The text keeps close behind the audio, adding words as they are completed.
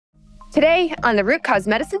Today on the Root Cause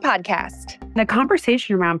Medicine podcast. The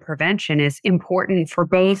conversation around prevention is important for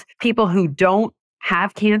both people who don't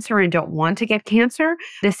have cancer and don't want to get cancer.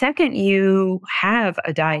 The second you have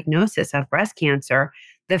a diagnosis of breast cancer,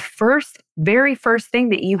 the very first thing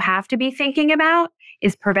that you have to be thinking about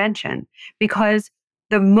is prevention, because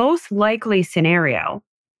the most likely scenario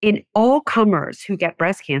in all comers who get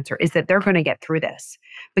breast cancer is that they're going to get through this.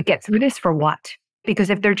 But get through this for what?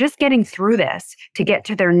 Because if they're just getting through this to get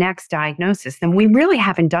to their next diagnosis, then we really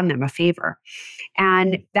haven't done them a favor.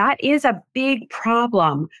 And that is a big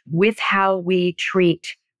problem with how we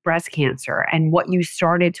treat breast cancer and what you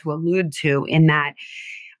started to allude to in that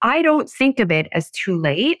I don't think of it as too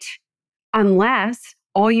late unless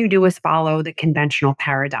all you do is follow the conventional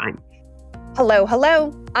paradigm.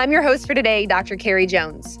 Hello. I'm your host for today, Dr. Carrie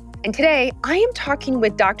Jones. And today I am talking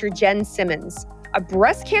with Dr. Jen Simmons, a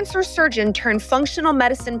breast cancer surgeon turned functional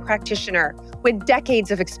medicine practitioner with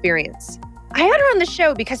decades of experience. I had her on the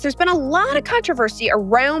show because there's been a lot of controversy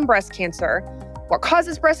around breast cancer. What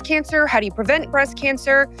causes breast cancer? How do you prevent breast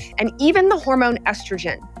cancer? And even the hormone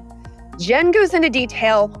estrogen. Jen goes into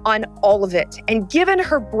detail on all of it. And given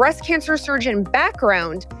her breast cancer surgeon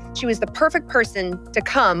background, she was the perfect person to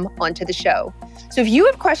come onto the show. So if you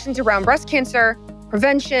have questions around breast cancer,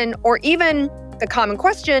 prevention, or even the common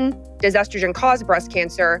question, does estrogen cause breast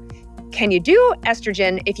cancer? Can you do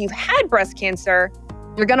estrogen if you've had breast cancer?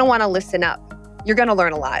 You're going to want to listen up. You're going to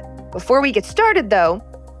learn a lot. Before we get started, though,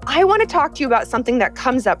 I want to talk to you about something that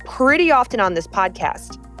comes up pretty often on this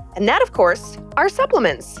podcast. And that, of course, are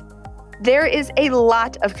supplements. There is a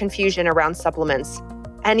lot of confusion around supplements.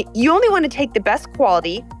 And you only want to take the best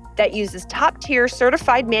quality that uses top-tier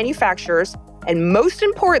certified manufacturers, and most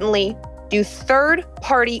importantly, do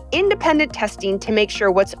third-party independent testing to make sure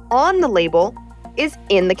what's on the label is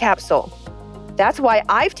in the capsule. That's why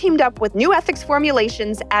I've teamed up with New Ethics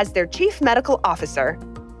Formulations as their chief medical officer.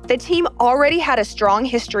 The team already had a strong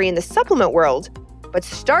history in the supplement world, but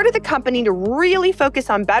started the company to really focus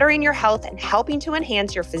on bettering your health and helping to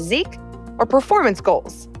enhance your physique or performance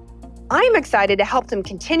goals. I'm excited to help them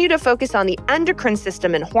continue to focus on the endocrine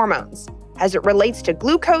system and hormones as it relates to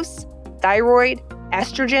glucose, thyroid,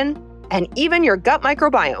 estrogen, and even your gut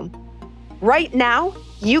microbiome. Right now,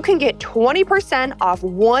 you can get 20% off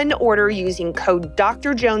one order using code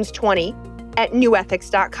DrJones20 at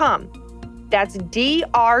nevethics.com. That's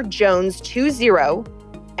drjones20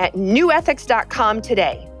 at nevethics.com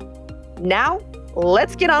today. Now,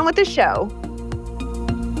 let's get on with the show.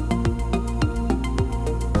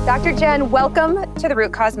 Dr. Jen, welcome to the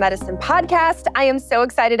Root Cause Medicine podcast. I am so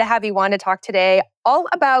excited to have you on to talk today all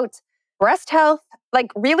about breast health, like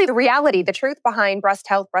really the reality, the truth behind breast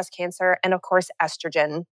health, breast cancer, and of course,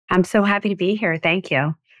 estrogen. I'm so happy to be here. Thank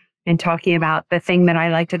you. And talking about the thing that I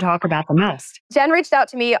like to talk about the most. Jen reached out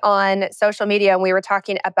to me on social media and we were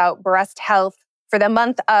talking about breast health for the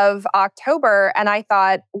month of October. And I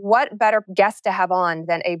thought, what better guest to have on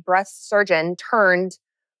than a breast surgeon turned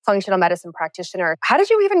functional medicine practitioner? How did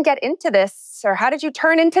you even get into this? Or how did you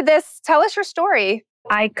turn into this? Tell us your story.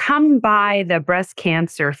 I come by the breast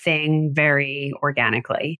cancer thing very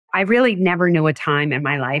organically. I really never knew a time in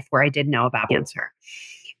my life where I didn't know about cancer.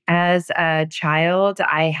 As a child,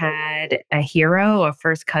 I had a hero, a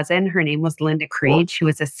first cousin. Her name was Linda Creed. She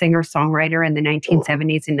was a singer-songwriter in the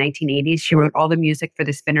 1970s and 1980s. She wrote all the music for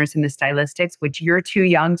the Spinners and the Stylistics, which you're too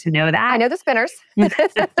young to know that. I know the Spinners.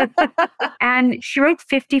 And she wrote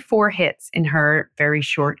 54 hits in her very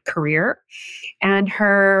short career. And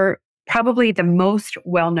her probably the most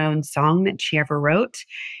well-known song that she ever wrote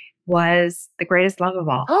was The Greatest Love of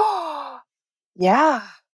All. Yeah.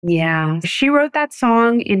 Yeah. She wrote that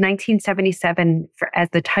song in 1977 as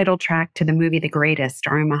the title track to the movie The Greatest,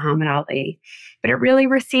 starring Muhammad Ali. But it really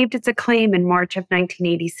received its acclaim in March of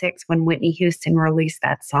 1986 when Whitney Houston released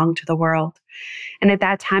that song to the world. And at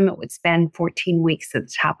that time, it would spend 14 weeks at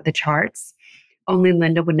the top of the charts. Only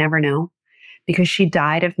Linda would never know, because she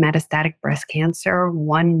died of metastatic breast cancer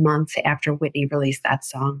 1 month after Whitney released that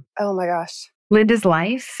song. Oh my gosh. Linda's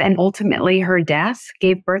life and ultimately her death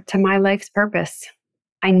gave birth to my life's purpose.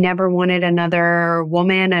 I never wanted another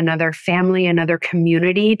woman, another family, another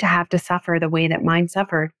community to have to suffer the way that mine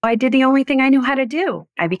suffered. I did the only thing I knew how to do.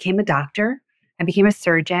 I became a doctor. I became a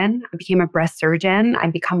surgeon. I became a breast surgeon.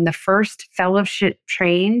 I became the first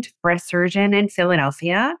fellowship-trained breast surgeon in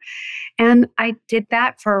Philadelphia. And I did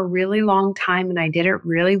that for a really long time, and I did it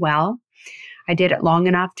really well. I did it long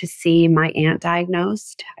enough to see my aunt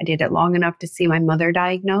diagnosed. I did it long enough to see my mother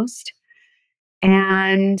diagnosed.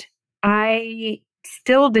 And I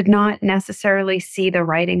still did not necessarily see the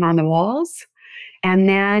writing on the walls. And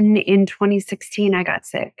then in 2016, I got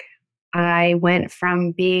sick. I went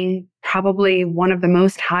from being probably one of the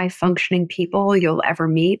most high functioning people you'll ever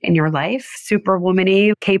meet in your life.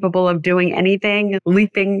 Superwoman-y, capable of doing anything,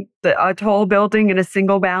 leaping a tall building in a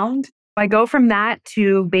single bound. I go from that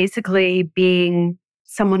to basically being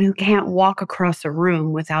someone who can't walk across a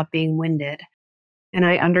room without being winded. And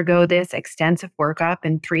I undergo this extensive workup.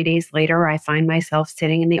 And 3 days later, I find myself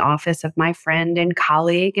sitting in the office of my friend and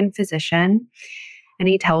colleague and physician. And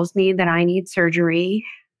he tells me that I need surgery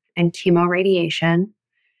and chemoradiation,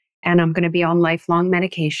 and I'm going to be on lifelong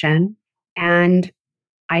medication. And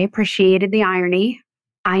I appreciated the irony.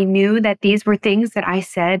 I knew that these were things that I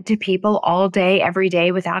said to people all day, every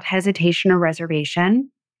day, without hesitation or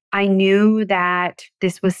reservation. I knew that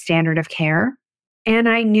this was standard of care. And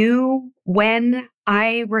I knew when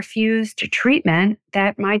I refused treatment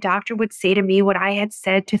that my doctor would say to me what I had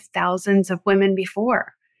said to thousands of women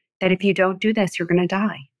before, that if you don't do this, you're going to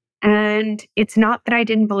die. And it's not that I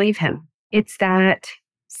didn't believe him. It's that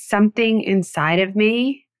something inside of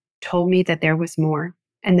me told me that there was more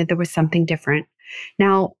and that there was something different.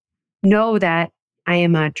 Now, know that I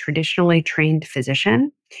am a traditionally trained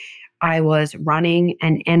physician. I was running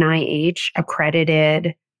an NIH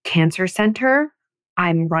accredited cancer center.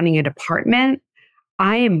 I'm running a department.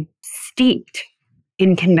 I am steeped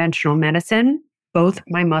in conventional medicine. Both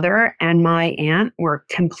my mother and my aunt were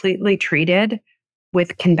completely treated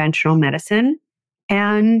with conventional medicine.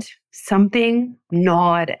 And something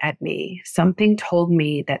gnawed at me. Something told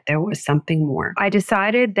me that there was something more. I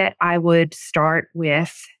decided that I would start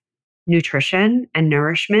with nutrition and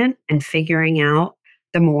nourishment and figuring out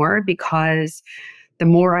the more, because the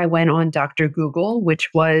more I went on Dr. Google, which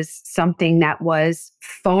was something that was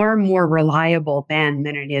far more reliable then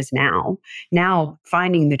than it is now. Now,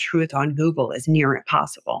 finding the truth on Google is near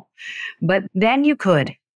impossible. But then you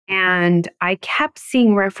could. And I kept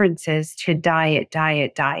seeing references to diet,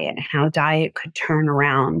 and how diet could turn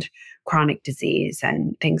around chronic disease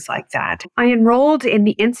and things like that. I enrolled in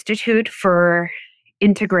the Institute for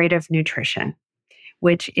Integrative Nutrition,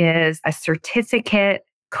 which is a certificate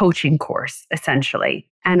coaching course, essentially.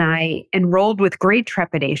 And I enrolled with great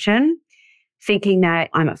trepidation, thinking that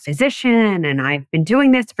I'm a physician and I've been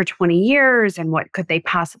doing this for 20 years, and what could they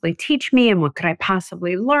possibly teach me and what could I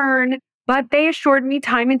possibly learn? But they assured me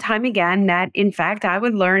time and time again that, in fact, I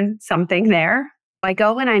would learn something there. I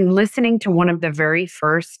go and I'm listening to one of the very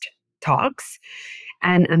first talks,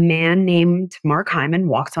 and a man named Mark Hyman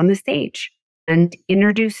walks on the stage and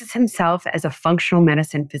introduces himself as a functional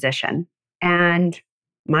medicine physician. And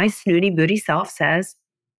my snooty booty self says,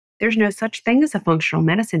 there's no such thing as a functional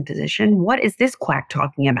medicine physician. What is this quack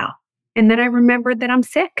talking about? And then I remembered that I'm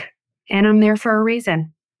sick and I'm there for a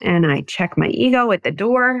reason. And I check my ego at the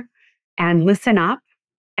door and listen up.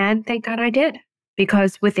 And thank God I did,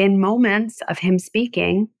 because within moments of him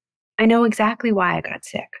speaking, I know exactly why I got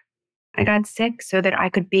sick. I got sick so that I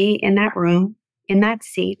could be in that room, in that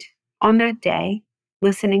seat, on that day,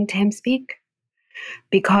 listening to him speak.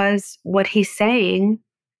 Because what he's saying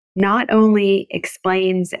not only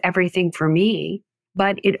explains everything for me,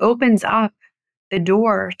 but it opens up the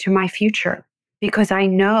door to my future, because I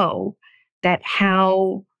know that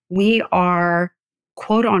how we are,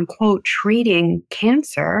 quote unquote, treating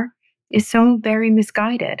cancer is so very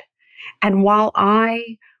misguided. And while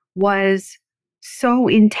I was so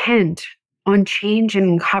intent on change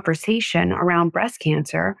in conversation around breast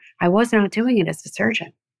cancer, I was not doing it as a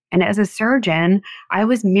surgeon. And as a surgeon, I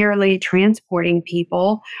was merely transporting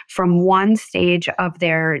people from one stage of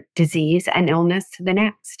their disease and illness to the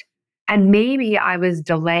next. And maybe I was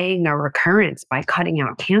delaying a recurrence by cutting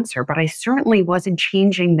out cancer, but I certainly wasn't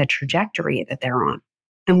changing the trajectory that they're on.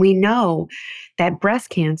 And we know that breast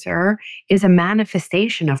cancer is a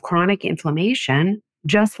manifestation of chronic inflammation,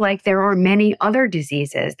 just like there are many other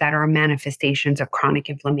diseases that are manifestations of chronic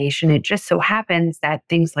inflammation. It just so happens that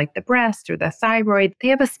things like the breast or the thyroid, they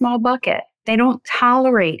have a small bucket. They don't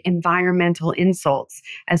tolerate environmental insults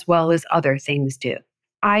as well as other things do.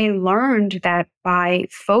 I learned that by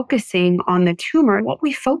focusing on the tumor, what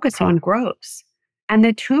we focus on grows. And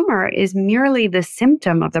the tumor is merely the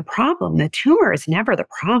symptom of the problem. The tumor is never the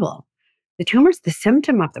problem. The tumor is the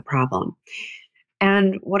symptom of the problem.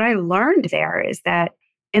 And what I learned there is that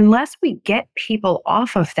unless we get people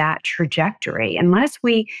off of that trajectory, unless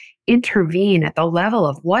we intervene at the level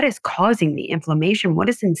of what is causing the inflammation, what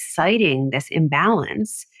is inciting this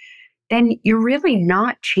imbalance, then you're really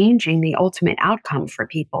not changing the ultimate outcome for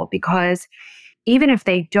people. Because even if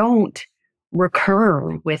they don't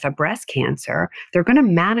recur with a breast cancer, they're going to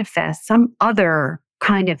manifest some other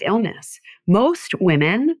kind of illness. Most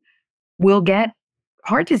women will get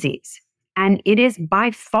heart disease. And it is by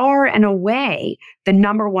far and away the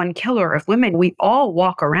number one killer of women. We all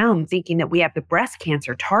walk around thinking that we have the breast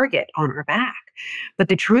cancer target on our back. But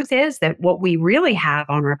the truth is that what we really have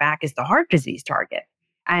on our back is the heart disease target.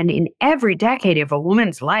 And in every decade of a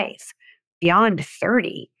woman's life, beyond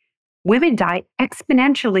 30, women die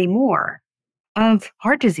exponentially more of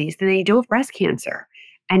heart disease than they do of breast cancer.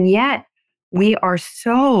 And yet we are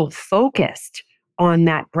so focused on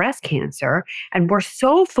that breast cancer, and we're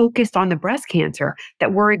so focused on the breast cancer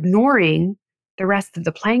that we're ignoring the rest of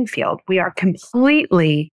the playing field. We are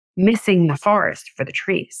completely missing the forest for the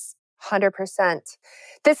trees. 100%.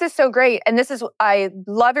 This is so great. And I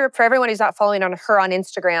love her. For everyone who's not following her on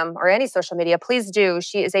Instagram or any social media, please do.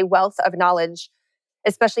 She is a wealth of knowledge,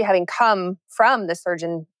 especially having come from the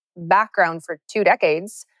surgeon background for 2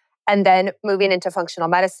 decades and then moving into functional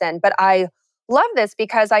medicine. But I love this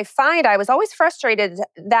because I find I was always frustrated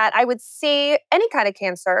that I would see any kind of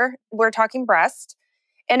cancer, we're talking breast,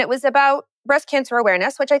 and it was about breast cancer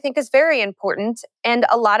awareness, which I think is very important. And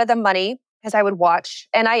a lot of the money, as I would watch,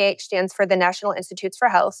 NIH stands for the National Institutes for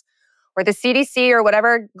Health, or the CDC or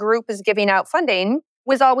whatever group is giving out funding,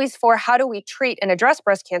 was always for how do we treat and address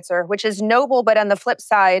breast cancer, which is noble. But on the flip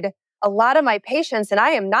side, a lot of my patients, and I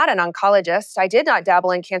am not an oncologist, I did not dabble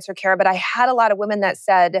in cancer care, but I had a lot of women that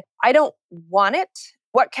said, I don't want it.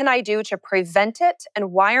 What can I do to prevent it?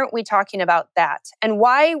 And why aren't we talking about that? And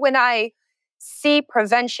why, when I see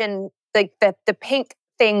prevention, like the pink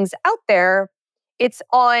things out there, it's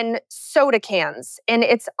on soda cans and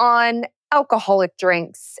it's on alcoholic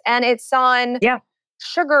drinks and it's on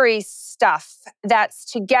sugary stuff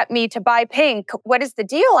that's to get me to buy pink. What is the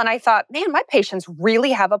deal? And I thought, man, my patients really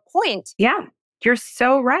have a point. Yeah, you're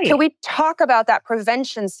so right. Can we talk about that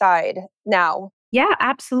prevention side now? Yeah,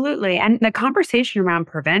 absolutely. And the conversation around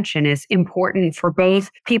prevention is important for both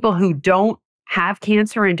people who don't have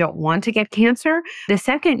cancer and don't want to get cancer. The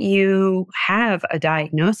second you have a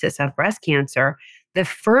diagnosis of breast cancer, the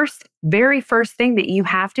very first thing that you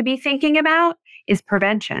have to be thinking about is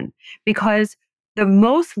prevention, because the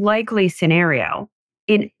most likely scenario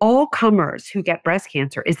in all comers who get breast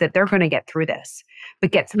cancer is that they're going to get through this.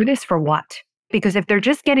 But get through this for what? Because if they're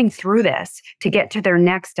just getting through this to get to their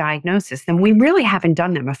next diagnosis, then we really haven't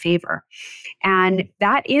done them a favor. And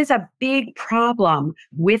that is a big problem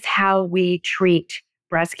with how we treat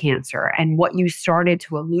breast cancer and what you started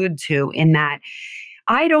to allude to in that.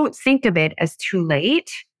 I don't think of it as too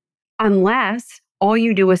late unless all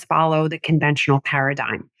you do is follow the conventional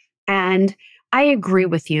paradigm. And I agree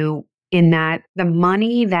with you in that the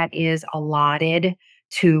money that is allotted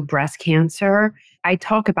to breast cancer, I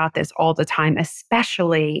talk about this all the time,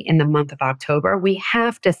 especially in the month of October. We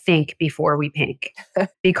have to think before we pink.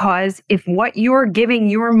 Because if what you're giving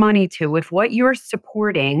your money to, if what you're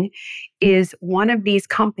supporting is one of these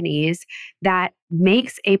companies that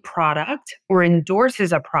makes a product or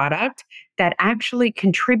endorses a product that actually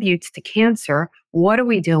contributes to cancer, what are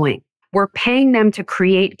we doing? We're paying them to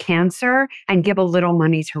create cancer and give a little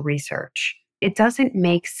money to research. It doesn't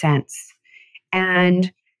make sense.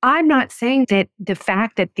 And I'm not saying that the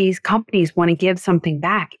fact that these companies want to give something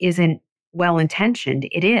back isn't well-intentioned.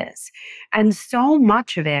 It is. And so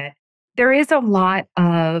much of it, there is a lot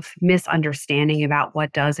of misunderstanding about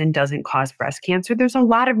what does and doesn't cause breast cancer. There's a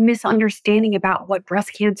lot of misunderstanding about what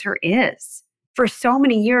breast cancer is. For so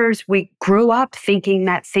many years, we grew up thinking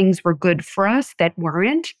that things were good for us that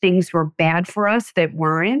weren't, things were bad for us that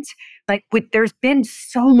weren't. There's been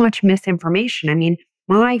so much misinformation. I mean,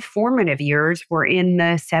 my formative years were in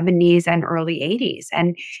the 70s and early 80s.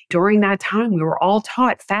 And during that time, we were all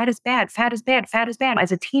taught fat is bad, fat is bad, fat is bad.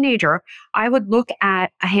 As a teenager, I would look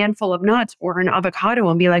at a handful of nuts or an avocado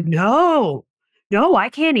and be like, no, I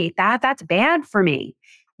can't eat that. That's bad for me.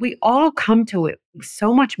 We all come to it with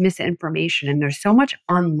so much misinformation, and there's so much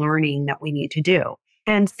unlearning that we need to do.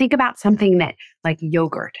 And think about something that like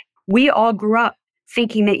yogurt. We all grew up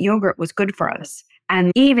thinking that yogurt was good for us.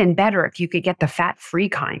 And even better if you could get the fat-free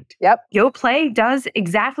kind. Yep. Yoplait does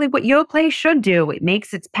exactly what Yoplait should do. It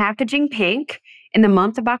makes its packaging pink in the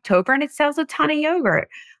month of October, and it sells a ton of yogurt.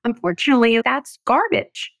 Unfortunately, that's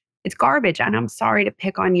garbage. It's garbage. And I'm sorry to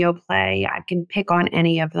pick on Yoplait. I can pick on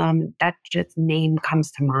any of them. That just name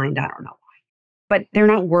comes to mind. I don't know why. But they're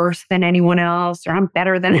not worse than anyone else, or I'm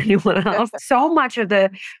better than anyone else. So much of the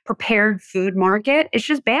prepared food market is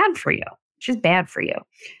just bad for you. It's just bad for you.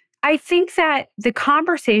 I think that the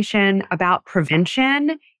conversation about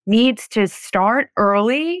prevention needs to start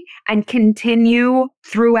early and continue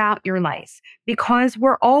throughout your life, because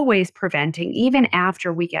we're always preventing even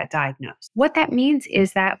after we get diagnosed. What that means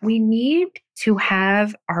is that we need to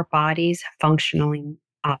have our bodies functioning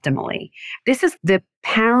optimally. This is the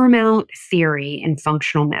paramount theory in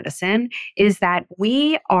functional medicine, is that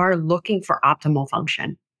we are looking for optimal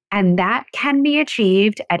function. And that can be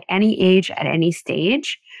achieved at any age, at any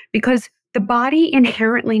stage, because the body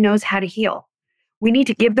inherently knows how to heal. We need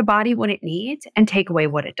to give the body what it needs and take away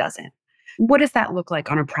what it doesn't. What does that look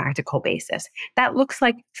like on a practical basis? That looks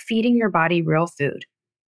like feeding your body real food,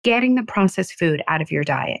 getting the processed food out of your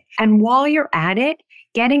diet. And while you're at it,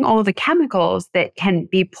 getting all the chemicals that can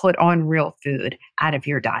be put on real food out of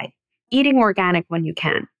your diet. Eating organic when you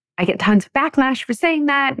can. I get tons of backlash for saying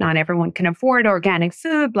that. Not everyone can afford organic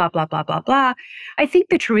food, blah, blah, blah, blah, blah. I think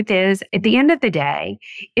the truth is, at the end of the day,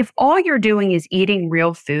 if all you're doing is eating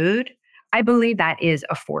real food, I believe that is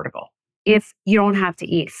affordable. If you don't have to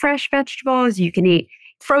eat fresh vegetables, you can eat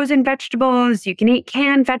frozen vegetables, you can eat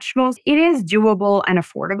canned vegetables. It is doable and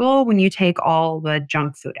affordable when you take all the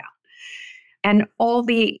junk food out and all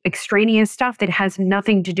the extraneous stuff that has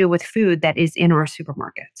nothing to do with food that is in our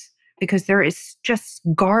supermarkets. Because there is just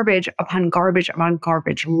garbage upon garbage upon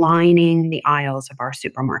garbage lining the aisles of our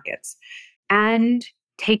supermarkets. And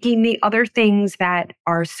taking the other things that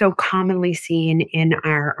are so commonly seen in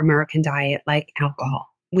our American diet, like alcohol.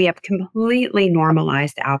 We have completely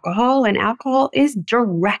normalized alcohol, and alcohol is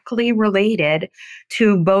directly related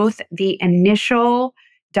to both the initial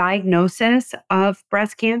diagnosis of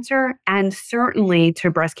breast cancer and certainly to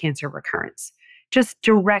breast cancer recurrence, just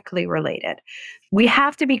directly related. We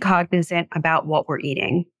have to be cognizant about what we're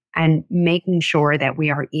eating and making sure that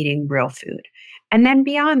we are eating real food. And then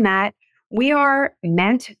beyond that, we are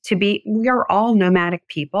all nomadic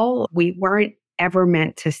people. We weren't ever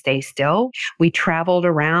meant to stay still. We traveled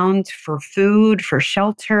around for food, for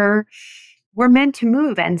shelter. We're meant to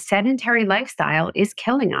move, and sedentary lifestyle is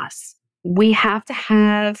killing us. We have to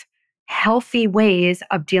have healthy ways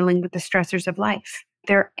of dealing with the stressors of life.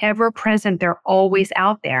 They're ever present. They're always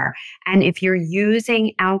out there. And if you're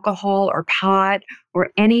using alcohol or pot or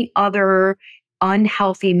any other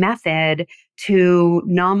unhealthy method to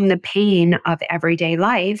numb the pain of everyday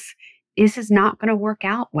life, this is not going to work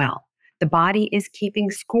out well. The body is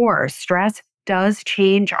keeping score. Stress does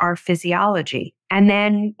change our physiology. And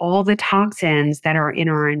then all the toxins that are in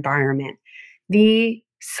our environment, the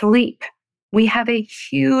sleep. We have a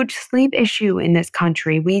huge sleep issue in this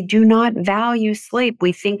country. We do not value sleep.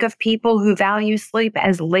 We think of people who value sleep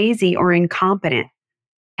as lazy or incompetent.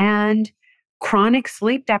 And chronic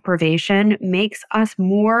sleep deprivation makes us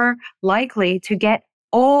more likely to get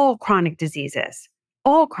all chronic diseases.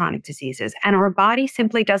 And our body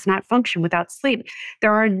simply does not function without sleep.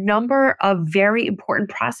 There are a number of very important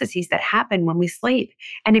processes that happen when we sleep.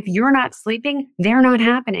 And if you're not sleeping, they're not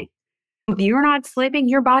happening. If you're not sleeping,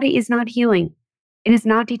 your body is not healing. It is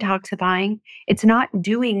not detoxifying. It's not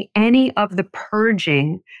doing any of the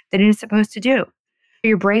purging that it is supposed to do.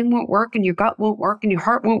 Your brain won't work, and your gut won't work, and your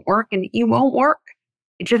heart won't work, and you won't work.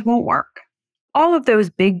 It just won't work. All of those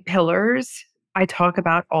big pillars I talk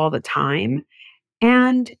about all the time.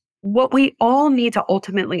 And what we all need to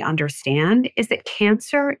ultimately understand is that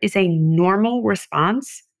cancer is a normal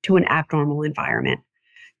response to an abnormal environment.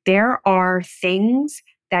 There are things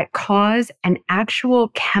that cause an actual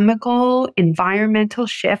chemical environmental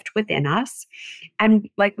shift within us. And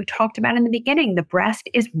like we talked about in the beginning, the breast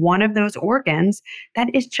is one of those organs that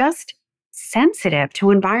is just sensitive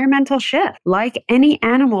to environmental shift. Like any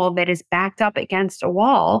animal that is backed up against a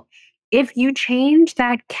wall, if you change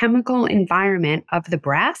that chemical environment of the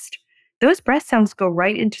breast, those breast cells go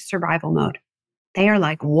right into survival mode. They are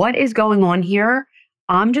like, what is going on here?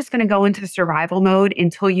 I'm just going to go into survival mode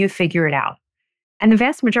until you figure it out. And the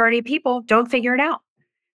vast majority of people don't figure it out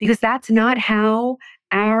because that's not how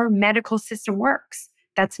our medical system works.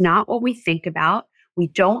 That's not what we think about. We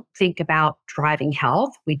don't think about driving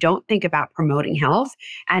health. We don't think about promoting health.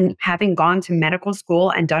 And having gone to medical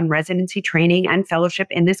school and done residency training and fellowship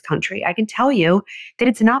in this country, I can tell you that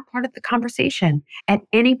it's not part of the conversation at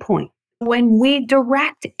any point. When we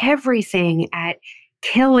direct everything at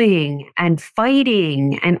killing and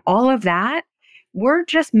fighting and all of that, we're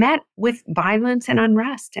just met with violence and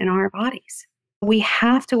unrest in our bodies. We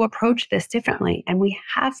have to approach this differently, and we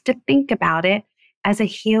have to think about it as a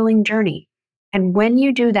healing journey. And when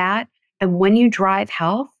you do that, and when you drive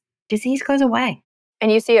health, disease goes away.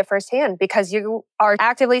 And you see it firsthand because you are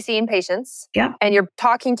actively seeing patients. Yeah. And you're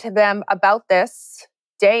talking to them about this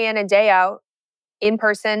day in and day out, in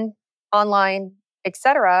person, online,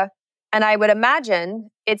 etc. And I would imagine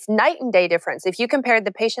it's night and day difference. If you compared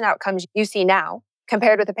the patient outcomes you see now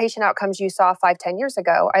compared with the patient outcomes you saw 5-10 years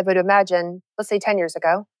ago, I would imagine, let's say 10 years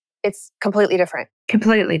ago, it's completely different.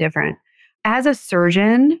 Completely different. As a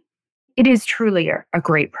surgeon, It is truly a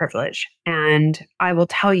great privilege. And I will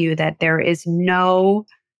tell you that there is no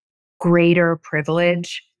greater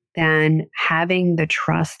privilege than having the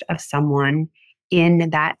trust of someone in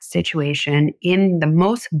that situation, in the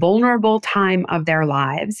most vulnerable time of their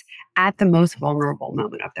lives, at the most vulnerable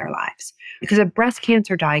moment of their lives. Because a breast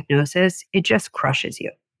cancer diagnosis, it just crushes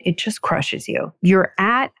you. It just crushes you. You're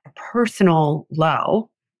at a personal low,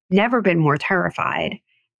 never been more terrified.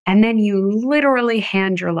 And then you literally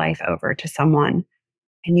hand your life over to someone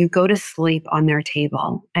and you go to sleep on their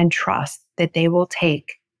table and trust that they will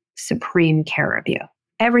take supreme care of you.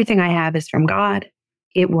 Everything I have is from God.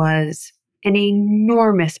 It was an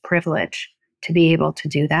enormous privilege to be able to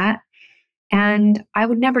do that. And I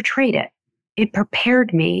would never trade it. It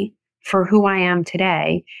prepared me for who I am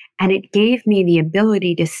today. And it gave me the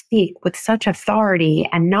ability to speak with such authority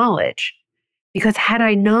and knowledge. Because had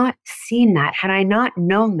I not seen that, had I not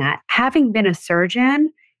known that, having been a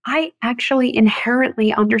surgeon, I actually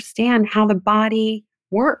inherently understand how the body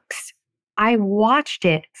works. I watched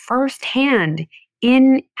it firsthand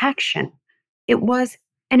in action. It was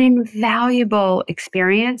an invaluable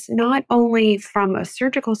experience, not only from a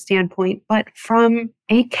surgical standpoint, but from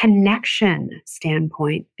a connection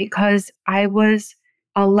standpoint, because I was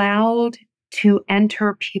allowed to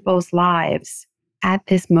enter people's lives at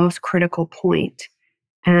this most critical point.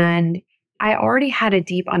 And I already had a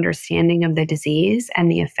deep understanding of the disease and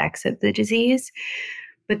the effects of the disease,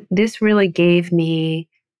 but this really gave me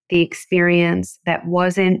the experience that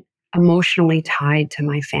wasn't emotionally tied to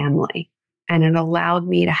my family. And it allowed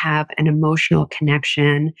me to have an emotional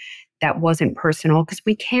connection that wasn't personal because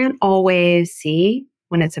we can't always see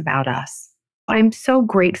when it's about us. I'm so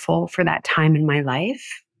grateful for that time in my life,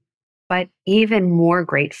 but even more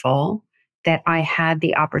grateful that I had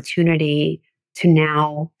the opportunity to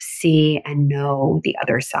now see and know the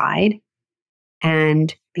other side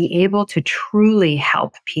and be able to truly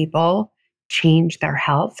help people change their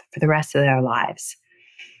health for the rest of their lives.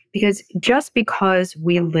 Because just because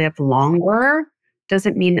we live longer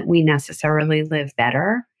doesn't mean that we necessarily live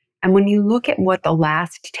better. And when you look at what the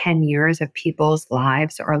last 10 years of people's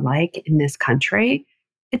lives are like in this country,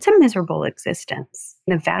 it's a miserable existence.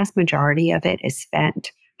 The vast majority of it is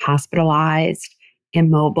spent hospitalized,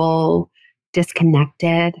 immobile,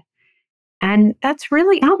 disconnected. And that's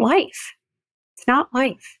really not life. It's not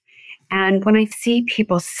life. And when I see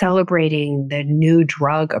people celebrating the new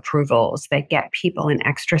drug approvals that get people an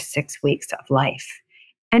extra 6 weeks of life,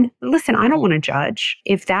 and listen, I don't want to judge.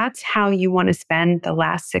 If that's how you want to spend the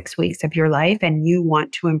last 6 weeks of your life and you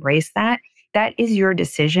want to embrace that, that is your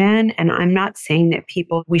decision. And I'm not saying that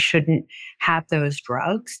we shouldn't have those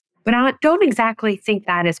drugs, but I don't exactly think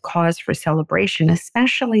that is cause for celebration,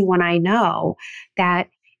 especially when I know that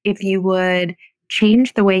if you would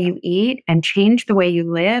change the way you eat and change the way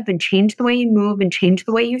you live and change the way you move and change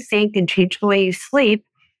the way you think and change the way you sleep,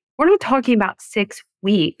 we're not talking about 6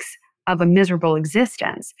 weeks of a miserable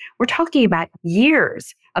existence. We're talking about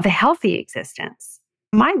years of a healthy existence.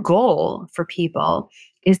 My goal for people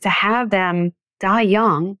is to have them die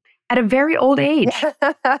young at a very old age,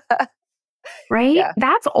 right? Yeah,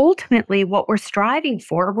 That's ultimately what we're striving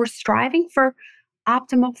for. We're striving for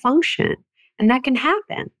optimal function, and that can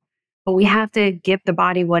happen. But we have to give the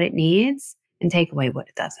body what it needs and take away what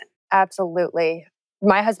it doesn't. absolutely.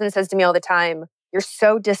 My husband says to me all the time, "You're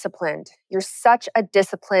so disciplined. You're such a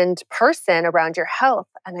disciplined person around your health."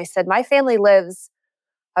 And I said, "My family lives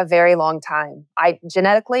a very long time. I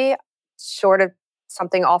genetically, short of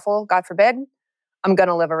something awful, God forbid, I'm going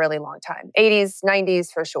to live a really long time, 80s,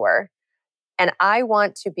 90s for sure. And I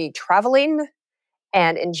want to be traveling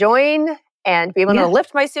and enjoying and be able to Yeah.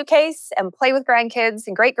 lift my suitcase and play with grandkids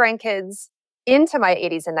and great grandkids into my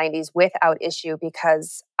 80s and 90s without issue,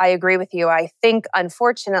 because I agree with you. I think,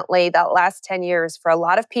 unfortunately, that last 10 years for a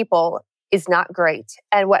lot of people is not great.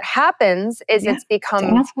 And what happens is Yeah. it's It's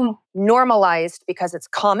become awful. normalized because it's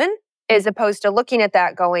common, as opposed to looking at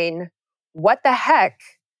that going, what the heck?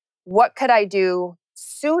 What could I do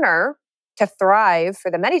sooner to thrive for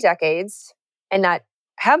the many decades and not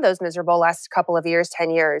have those miserable last couple of years, 10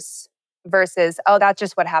 years, versus, oh, that's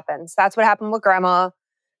just what happens. That's what happened with grandma.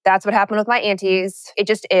 That's what happened with my aunties. It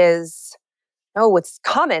just is. No, it's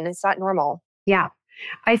common. It's not normal. Yeah.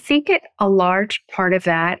 I think a large part of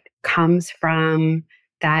that comes from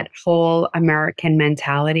that whole American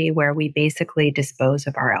mentality where we basically dispose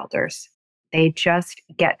of our elders. They just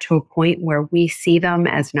get to a point where we see them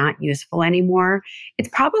as not useful anymore. It's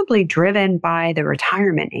probably driven by the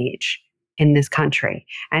retirement age in this country.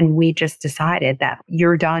 And we just decided that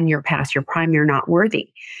you're done, you're past your prime, you're not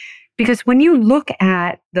worthy. Because when you look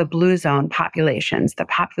at the blue zone populations, the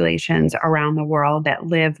populations around the world that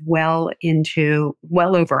live well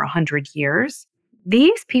over 100 years,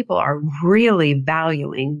 these people are really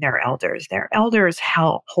valuing their elders. Their elders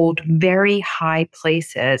hold very high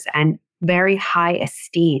places and very high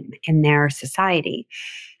esteem in their society.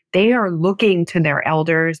 They are looking to their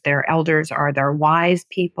elders. Their elders are their wise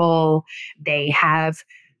people. They have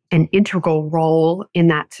an integral role in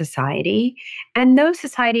that society. And those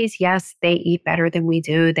societies, yes, they eat better than we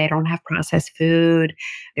do. They don't have processed food.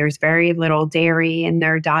 There's very little dairy in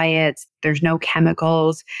their diets. There's no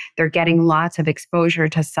chemicals. They're getting lots of exposure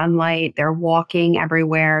to sunlight. They're walking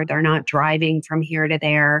everywhere. They're not driving from here to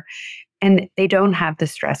there. And they don't have the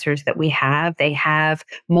stressors that we have. They have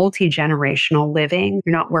multi-generational living.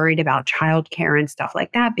 You're not worried about childcare and stuff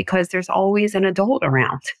like that because there's always an adult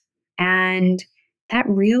around. And that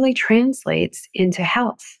really translates into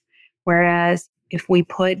health. Whereas if we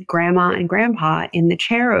put grandma and grandpa in the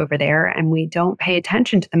chair over there and we don't pay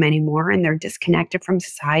attention to them anymore and they're disconnected from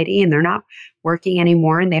society and they're not working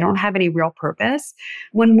anymore and they don't have any real purpose,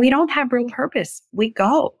 when we don't have real purpose, we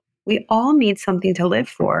go. We all need something to live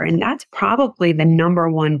for. And that's probably the number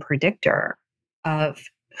one predictor of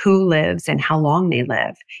who lives and how long they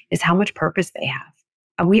live is how much purpose they have.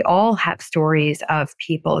 And we all have stories of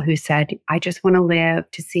people who said, I just want to live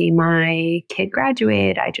to see my kid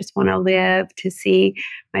graduate. I just want to live to see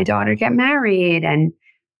my daughter get married. And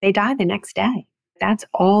they die the next day. That's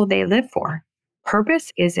all they live for.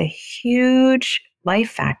 Purpose is a huge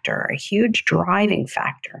life factor, a huge driving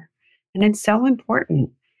factor. And it's so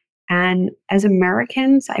important. And as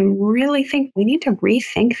Americans, I really think we need to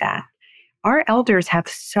rethink that. Our elders have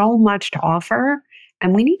so much to offer,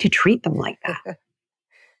 and we need to treat them like that.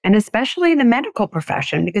 And especially the medical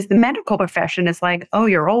profession, because the medical profession is like, oh,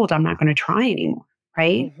 you're old, I'm not going to try anymore,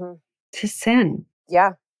 right? Mm-hmm. To sin.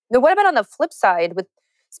 Yeah. Now, what about on the flip side with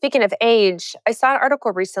speaking of age? I saw an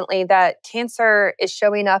article recently that cancer is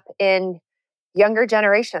showing up in younger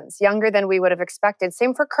generations, younger than we would have expected.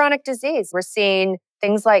 Same for chronic disease. We're seeing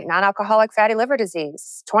things like non-alcoholic fatty liver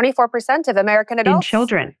disease. 24% of American adults. In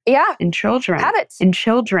children. Yeah. In children. Have it. In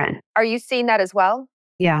children. Are you seeing that as well?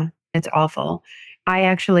 Yeah, it's awful. I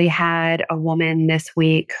actually had a woman this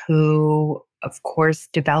week who, of course,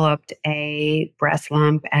 developed a breast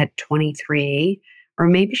lump at 23, or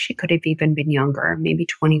maybe she could have even been younger, maybe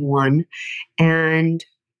 21. And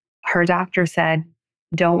her doctor said,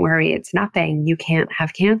 don't worry, it's nothing. You can't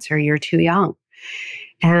have cancer. You're too young.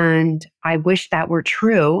 And I wish that were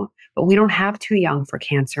true, but we don't have too young for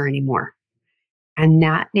cancer anymore. And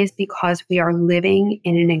that is because we are living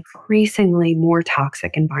in an increasingly more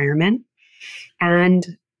toxic environment.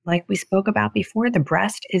 And like we spoke about before, the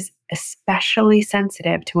breast is especially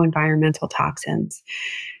sensitive to environmental toxins.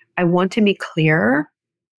 I want to be clear,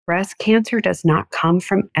 breast cancer does not come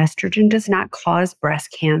from estrogen, does not cause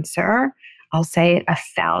breast cancer. I'll say it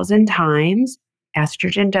 1,000 times.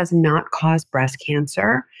 Estrogen does not cause breast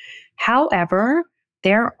cancer. However,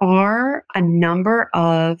 there are a number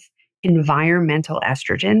of environmental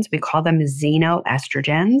estrogens, we call them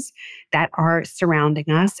xenoestrogens, that are surrounding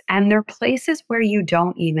us. And they're places where you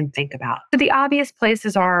don't even think about. So the obvious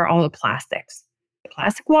places are all the plastics. The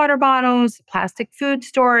plastic water bottles, the plastic food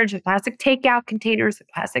storage, the plastic takeout containers, the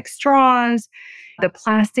plastic straws, the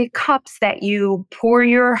plastic cups that you pour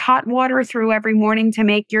your hot water through every morning to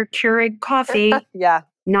make your Keurig coffee. Yeah.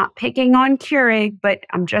 Not picking on Keurig, but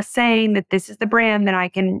I'm just saying that this is the brand that I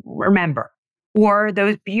can remember. Or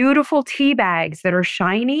those beautiful tea bags that are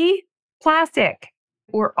shiny, plastic.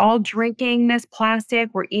 We're all drinking this plastic.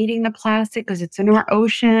 We're eating the plastic because it's in our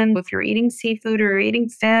ocean. If you're eating seafood or you're eating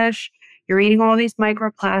fish, you're eating all these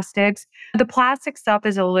microplastics. The plastic stuff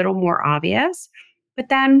is a little more obvious, but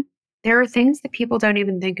then there are things that people don't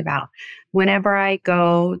even think about. Whenever I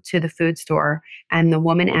go to the food store and the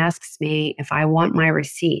woman asks me if I want my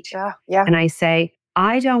receipt, and I say,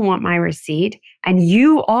 I don't want my receipt, and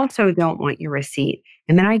you also don't want your receipt.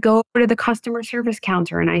 And then I go to the customer service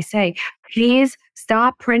counter and I say, please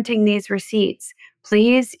stop printing these receipts.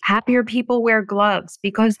 Please have your people wear gloves,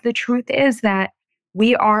 because the truth is that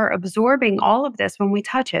we are absorbing all of this when we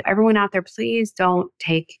touch it. Everyone out there, please don't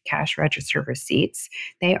take cash register receipts.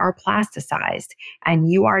 They are plasticized and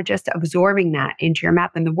you are just absorbing that into your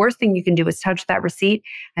mouth. And the worst thing you can do is touch that receipt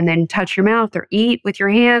and then touch your mouth or eat with your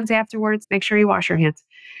hands afterwards. Make sure you wash your hands.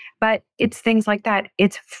 But it's things like that.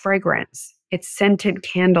 It's fragrance. It's scented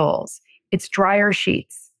candles. It's dryer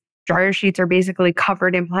sheets. Dryer sheets are basically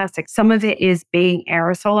covered in plastic. Some of it is being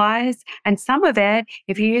aerosolized, and some of it,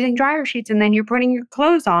 if you're using dryer sheets and then you're putting your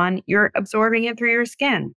clothes on, you're absorbing it through your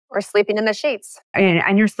skin. Or sleeping in the sheets.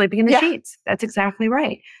 And you're sleeping in the sheets. That's exactly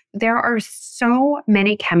right. There are so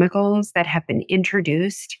many chemicals that have been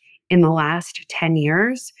introduced in the last 10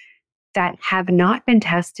 years that have not been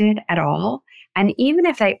tested at all. And even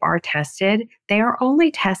if they are tested, they are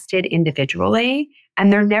only tested individually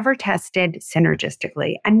and they're never tested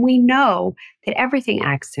synergistically. And we know that everything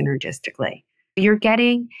acts synergistically. You're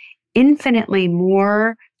getting infinitely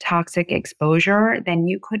more toxic exposure than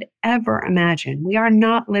you could ever imagine. We are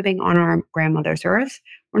not living on our grandmother's earth.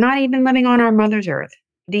 We're not even living on our mother's earth.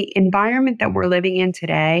 The environment that we're living in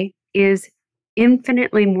today is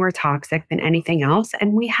infinitely more toxic than anything else.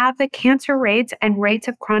 And we have the cancer rates and rates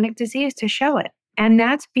of chronic disease to show it. And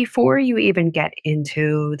that's before you even get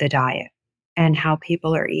into the diet and how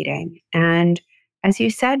people are eating. And as you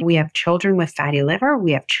said, we have children with fatty liver,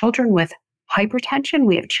 we have children with hypertension,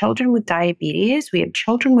 we have children with diabetes, we have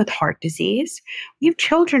children with heart disease, we have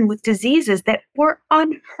children with diseases that were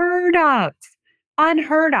unheard of.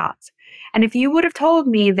 Unheard of. And if you would have told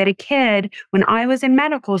me that a kid, when I was in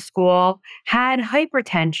medical school, had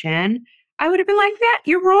hypertension, I would have been like, that,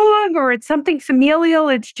 you're wrong, or it's something familial,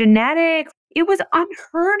 it's genetic. It was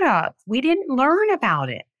unheard of. We didn't learn about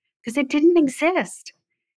it because it didn't exist.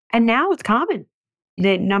 And now it's common.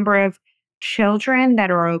 The number of children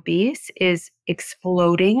that are obese is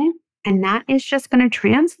exploding, and that is just going to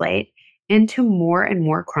translate into more and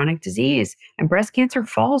more chronic disease. And breast cancer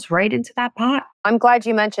falls right into that pot. I'm glad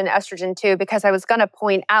you mentioned estrogen too, because I was going to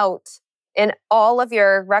point out in all of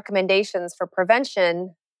your recommendations for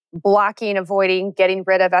prevention, blocking, avoiding, getting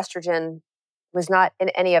rid of estrogen was not in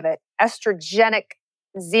any of it. Estrogenic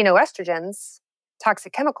xenoestrogens,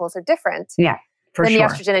 toxic chemicals, are different Yeah, for than sure.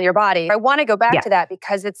 the estrogen in your body. I want to go back to that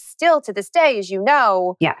because it's still to this day, as you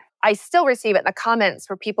know, I still receive it in the comments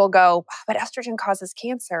where people go, "Oh, but estrogen causes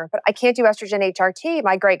cancer, but I can't do estrogen HRT.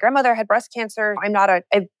 My great grandmother had breast cancer. I'm not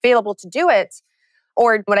available to do it."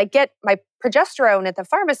 Or when I get my progesterone at the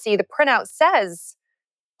pharmacy, the printout says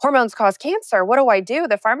hormones cause cancer. What do I do?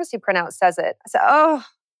 The pharmacy printout says it. I said, "Oh,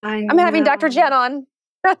 I'm having Dr. Jen on."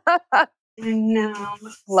 I know.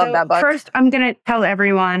 Love that book. First, I'm going to tell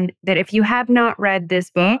everyone that if you have not read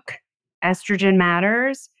this book, Estrogen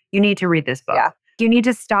Matters, you need to read this book. Yeah. You need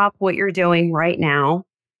to stop what you're doing right now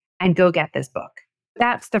and go get this book.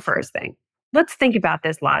 That's the first thing. Let's think about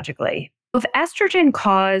this logically. If estrogen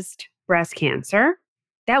caused breast cancer,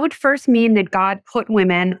 that would first mean that God put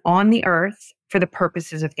women on the earth for the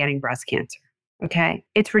purposes of getting breast cancer. Okay?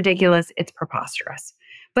 It's ridiculous. It's preposterous.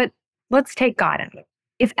 But let's take God out of it.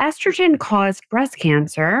 If estrogen caused breast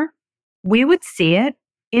cancer, we would see it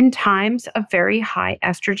in times of very high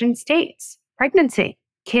estrogen states, pregnancy,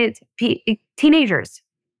 kids, teenagers.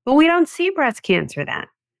 But we don't see breast cancer then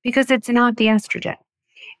because it's not the estrogen.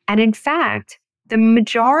 And in fact, the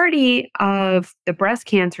majority of the breast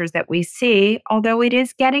cancers that we see, although it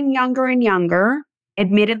is getting younger and younger,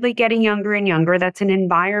 admittedly getting younger and younger, that's an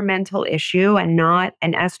environmental issue and not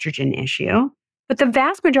an estrogen issue. But the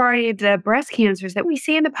vast majority of the breast cancers that we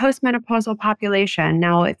see in the postmenopausal population,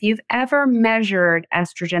 now, if you've ever measured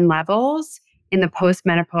estrogen levels in the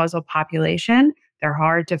postmenopausal population, they're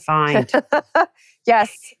hard to find.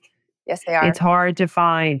 Yes, they are. It's hard to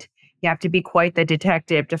find. You have to be quite the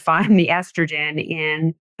detective to find the estrogen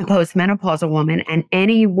in a postmenopausal woman. And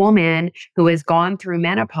any woman who has gone through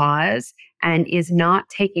menopause and is not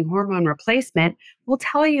taking hormone replacement will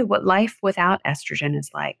tell you what life without estrogen is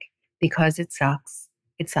like. Because it sucks.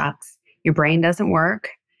 It sucks. Your brain doesn't work.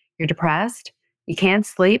 You're depressed. You can't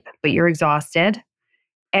sleep, but you're exhausted.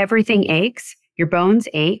 Everything aches. Your bones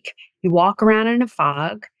ache. You walk around in a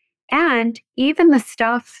fog. And even the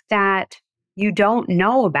stuff that you don't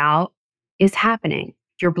know about is happening.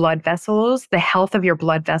 Your blood vessels, the health of your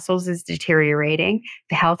blood vessels is deteriorating.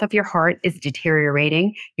 The health of your heart is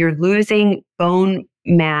deteriorating. You're losing bone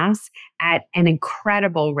mass at an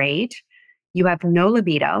incredible rate. You have no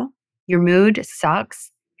libido. Your mood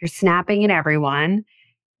sucks. You're snapping at everyone.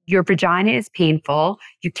 Your vagina is painful.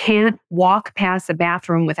 You can't walk past the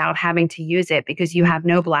bathroom without having to use it because you have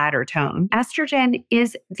no bladder tone. Estrogen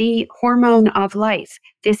is the hormone of life.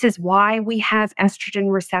 This is why we have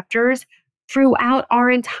estrogen receptors throughout our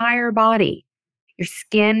entire body. Your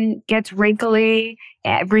skin gets wrinkly.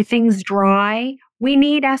 Everything's dry. We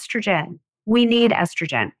need estrogen. We need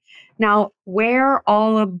estrogen. Now, where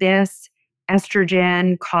all of this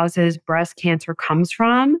estrogen causes breast cancer comes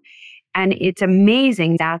from, and it's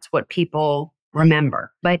amazing that's what people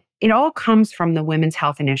remember. But it all comes from the Women's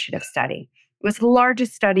Health Initiative study. It was the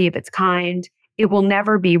largest study of its kind. It will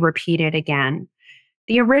never be repeated again.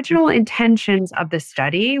 The original intentions of the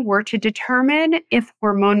study were to determine if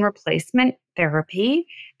hormone replacement therapy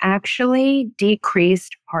actually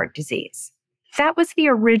decreased heart disease. That was the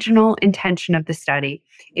original intention of the study.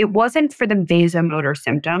 It wasn't for the vasomotor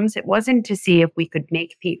symptoms. It wasn't to see if we could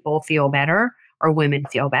make people feel better or women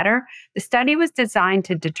feel better. The study was designed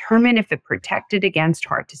to determine if it protected against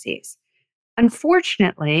heart disease.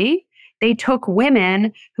 Unfortunately, they took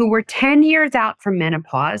women who were 10 years out from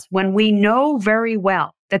menopause when we know very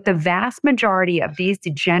well that the vast majority of these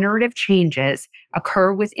degenerative changes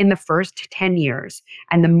occur within the first 10 years.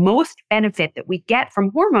 And the most benefit that we get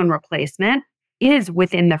from hormone replacement is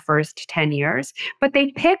within the first 10 years. But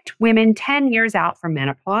they picked women 10 years out from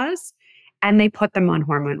menopause and they put them on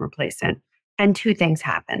hormone replacement. And two things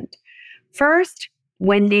happened. First,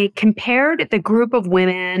 when they compared the group of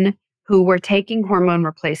women who were taking hormone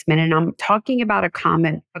replacement, and I'm talking about a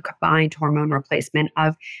combined hormone replacement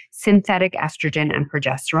of synthetic estrogen and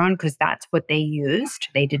progesterone, because that's what they used.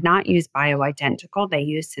 They did not use bioidentical, they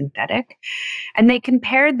used synthetic. And they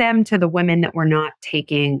compared them to the women that were not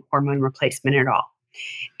taking hormone replacement at all.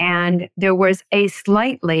 And there was a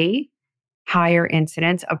slightly higher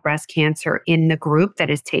incidence of breast cancer in the group that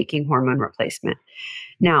is taking hormone replacement.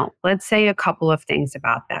 Now, let's say a couple of things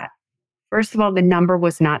about that. First of all, the number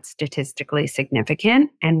was not statistically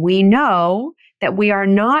significant. And we know that we are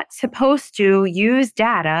not supposed to use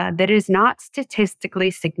data that is not statistically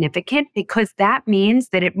significant because that means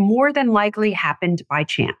that it more than likely happened by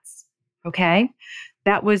chance. Okay?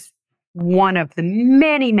 That was one of the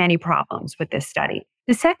many, many problems with this study.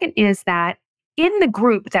 The second is that in the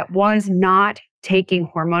group that was not taking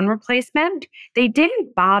hormone replacement, they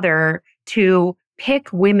didn't bother to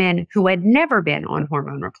pick women who had never been on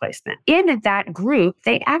hormone replacement. In that group,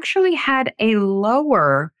 they actually had a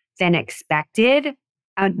lower than expected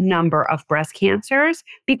number of breast cancers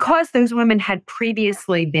because those women had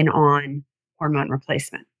previously been on hormone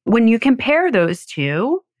replacement. When you compare those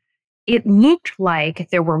two, it looked like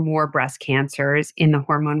there were more breast cancers in the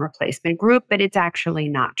hormone replacement group, but it's actually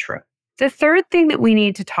not true. The third thing that we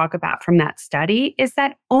need to talk about from that study is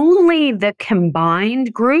that only the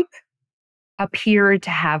combined group appeared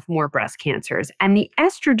to have more breast cancers. And the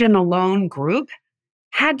estrogen alone group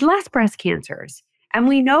had less breast cancers. And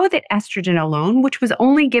we know that estrogen alone, which was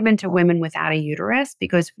only given to women without a uterus,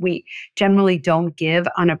 because we generally don't give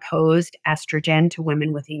unopposed estrogen to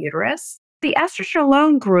women with a uterus, the estrogen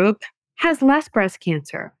alone group has less breast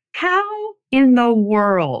cancer. How in the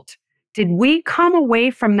world did we come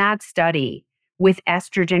away from that study with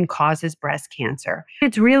estrogen causes breast cancer?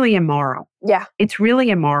 It's really immoral. Yeah. It's really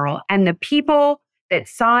immoral. And the people that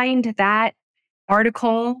signed that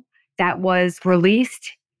article that was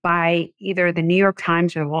released by either the New York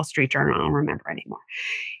Times or the Wall Street Journal, I don't remember anymore.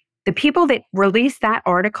 The people that released that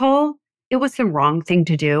article, it was the wrong thing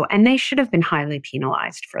to do, and they should have been highly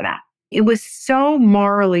penalized for that. It was so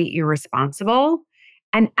morally irresponsible.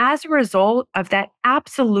 And as a result of that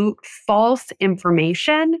absolute false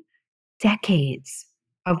information, decades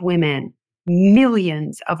of women,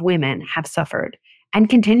 millions of women have suffered and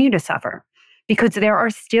continue to suffer because there are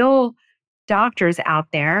still doctors out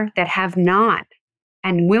there that have not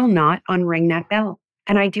and will not unring that bell.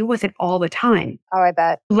 And I deal with it all the time. Oh, I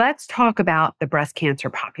bet. Let's talk about the breast cancer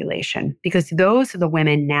population because those are the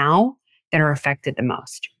women now that are affected the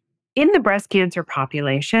most. In the breast cancer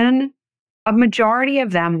population, a majority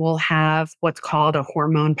of them will have what's called a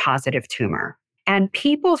hormone positive tumor. And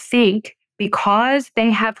people think because they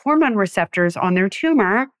have hormone receptors on their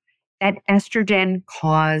tumor that estrogen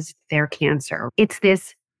caused their cancer. It's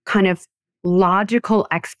this kind of logical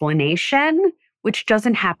explanation, which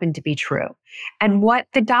doesn't happen to be true. And what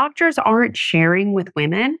the doctors aren't sharing with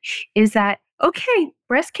women is that, okay,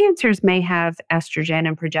 breast cancers may have estrogen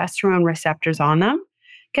and progesterone receptors on them.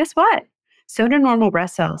 Guess what? So do normal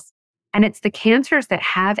breast cells. And it's the cancers that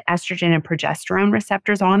have estrogen and progesterone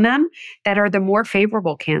receptors on them that are the more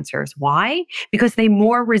favorable cancers. Why? Because they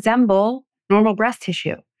more resemble normal breast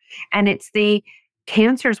tissue. And it's the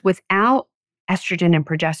cancers without estrogen and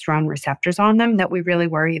progesterone receptors on them that we really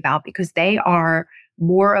worry about because they are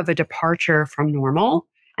more of a departure from normal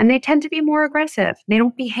and they tend to be more aggressive. They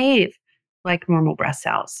don't behave like normal breast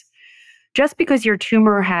cells. Just because your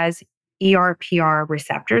tumor has ERPR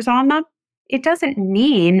receptors on them, it doesn't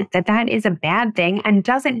mean that that is a bad thing and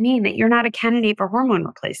doesn't mean that you're not a candidate for hormone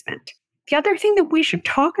replacement. The other thing that we should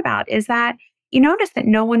talk about is that you notice that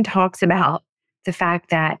no one talks about the fact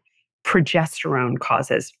that progesterone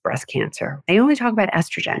causes breast cancer. They only talk about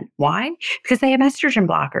estrogen. Why? Because they have estrogen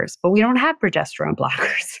blockers, but we don't have progesterone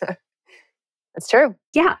blockers. That's true.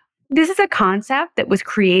 Yeah. This is a concept that was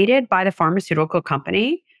created by the pharmaceutical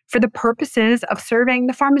company for the purposes of serving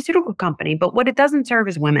the pharmaceutical company. But what it doesn't serve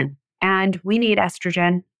is women. And we need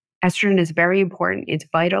estrogen. Estrogen is very important. It's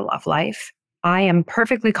vital of life. I am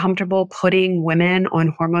perfectly comfortable putting women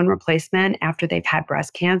on hormone replacement after they've had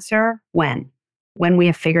breast cancer. When we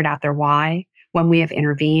have figured out their why, when we have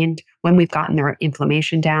intervened, when we've gotten their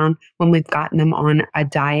inflammation down, when we've gotten them on a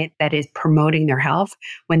diet that is promoting their health,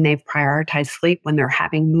 when they've prioritized sleep, when they're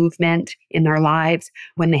having movement in their lives,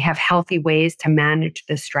 when they have healthy ways to manage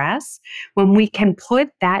the stress. When we can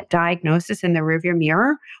put that diagnosis in the rearview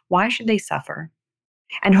mirror, why should they suffer?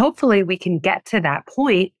 And hopefully we can get to that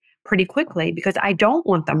point pretty quickly, because I don't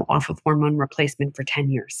want them off of hormone replacement for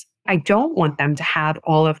 10 years. I don't want them to have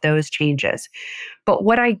all of those changes. But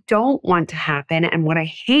what I don't want to happen, and what I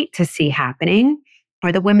hate to see happening,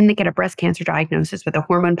 are the women that get a breast cancer diagnosis with a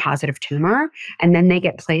hormone positive tumor, and then they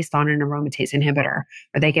get placed on an aromatase inhibitor,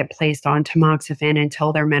 or they get placed on tamoxifen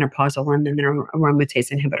until they're menopausal and then they're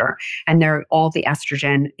aromatase inhibitor. And all the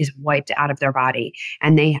estrogen is wiped out of their body,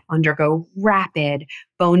 and they undergo rapid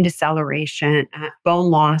bone deceleration, bone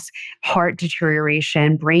loss, heart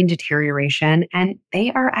deterioration, brain deterioration, and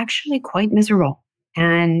they are actually quite miserable.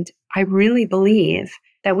 And I really believe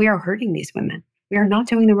that we are hurting these women. We are not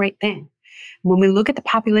doing the right thing. When we look at the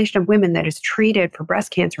population of women that is treated for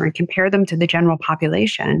breast cancer and compare them to the general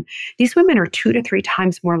population, these women are 2 to 3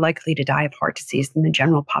 times more likely to die of heart disease than the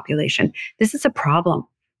general population. This is a problem.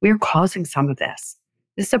 We are causing some of this.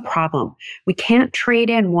 This is a problem. We can't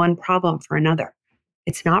trade in one problem for another.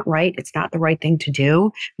 It's not right. It's not the right thing to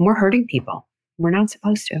do. And we're hurting people. We're not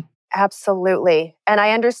supposed to. Absolutely. And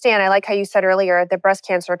I understand. I like how you said earlier, the breast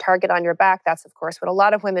cancer target on your back. That's, of course, what a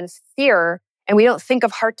lot of women fear. And we don't think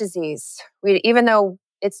of heart disease. Even though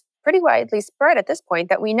it's pretty widely spread at this point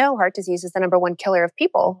that we know heart disease is the number one killer of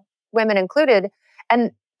people, women included.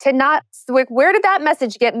 And where did that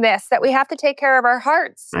message get missed? That we have to take care of our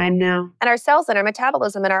hearts. I know. And our cells and our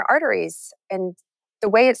metabolism and our arteries and the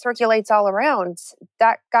way it circulates all around,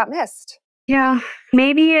 that got missed. Yeah,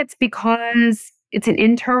 maybe it's because it's an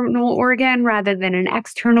internal organ rather than an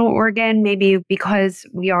external organ. Maybe because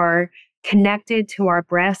we are connected to our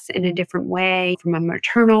breasts in a different way, from a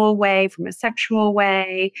maternal way, from a sexual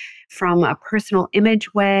way, from a personal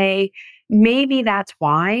image way. Maybe that's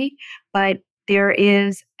why, but there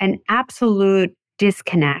is an absolute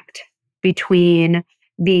disconnect between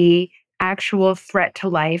the actual threat to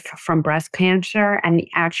life from breast cancer and the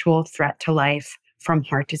actual threat to life from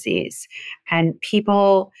heart disease. And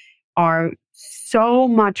people are so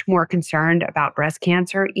much more concerned about breast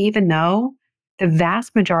cancer, even though the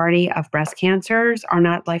vast majority of breast cancers are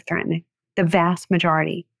not life-threatening. The vast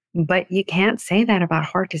majority. But you can't say that about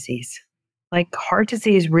heart disease. Like heart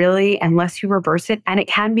disease really, unless you reverse it, and it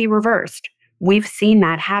can be reversed. We've seen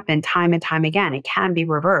that happen time and time again. It can be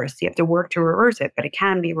reversed. You have to work to reverse it, but it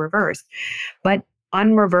can be reversed. But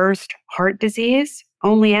unreversed heart disease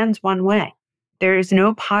only ends one way. There is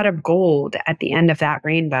no pot of gold at the end of that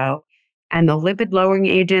rainbow. And the lipid-lowering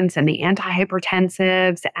agents and the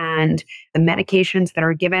antihypertensives and the medications that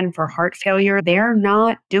are given for heart failure, they're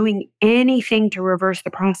not doing anything to reverse the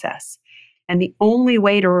process. And the only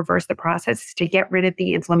way to reverse the process is to get rid of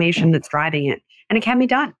the inflammation that's driving it. And it can be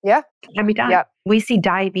done. Yeah. It can be done. Yeah. We see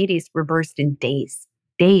diabetes reversed in days.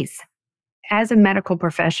 As a medical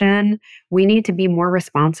profession, we need to be more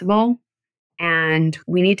responsible, and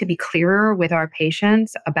we need to be clearer with our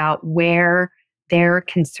patients about where their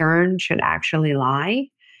concern should actually lie,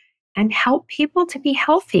 and help people to be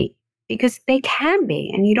healthy, because they can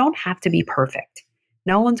be, and you don't have to be perfect.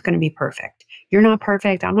 No one's going to be perfect. You're not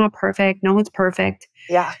perfect. I'm not perfect. No one's perfect.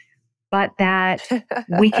 Yeah. But that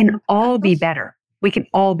we can all be better. We can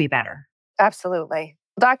all be better. Absolutely.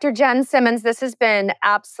 Dr. Jen Simmons, this has been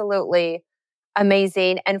absolutely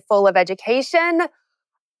amazing and full of education.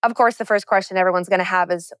 Of course, the first question everyone's going to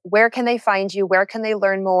have is, where can they find you? Where can they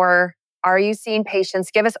learn more? Are you seeing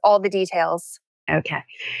patients? Give us all the details. Okay.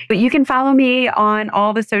 But you can follow me on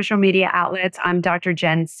all the social media outlets. I'm Dr.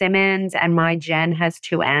 Jen Simmons, and my Jen has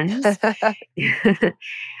 2 N's.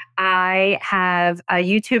 I have a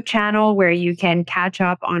YouTube channel where you can catch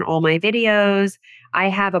up on all my videos. I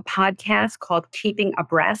have a podcast called Keeping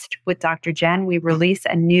Abreast with Dr. Jen. We release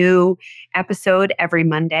a new episode every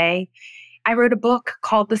Monday. I wrote a book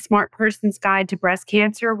called The Smart Person's Guide to Breast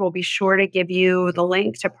Cancer. We'll be sure to give you the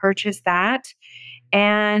link to purchase that.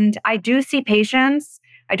 And I do see patients.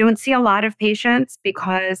 I don't see a lot of patients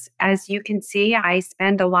because, as you can see, I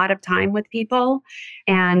spend a lot of time with people,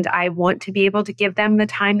 and I want to be able to give them the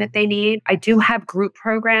time that they need. I do have group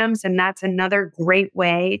programs, and that's another great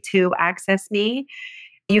way to access me.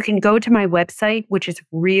 You can go to my website, which is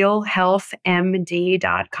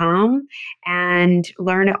realhealthmd.com, and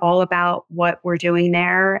learn all about what we're doing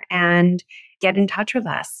there and get in touch with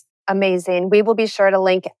us. Amazing. We will be sure to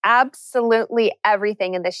link absolutely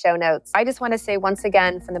everything in the show notes. I just want to say once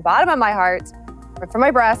again, from the bottom of my heart, or from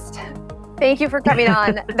my breast, thank you for coming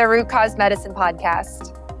on the Root Cause Medicine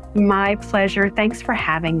podcast. My pleasure. Thanks for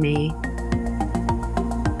having me.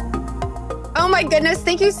 Oh my goodness.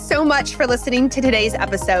 Thank you so much for listening to today's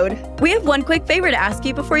episode. We have one quick favor to ask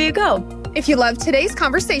you before you go. If you loved today's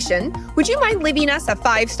conversation, would you mind leaving us a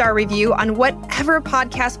 5-star review on whatever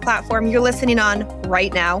podcast platform you're listening on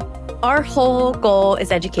right now? Our whole goal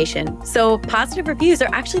is education. So positive reviews are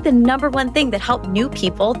actually the number one thing that help new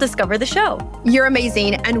people discover the show. You're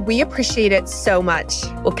amazing, and we appreciate it so much.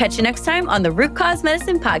 We'll catch you next time on the Root Cause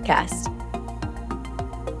Medicine podcast.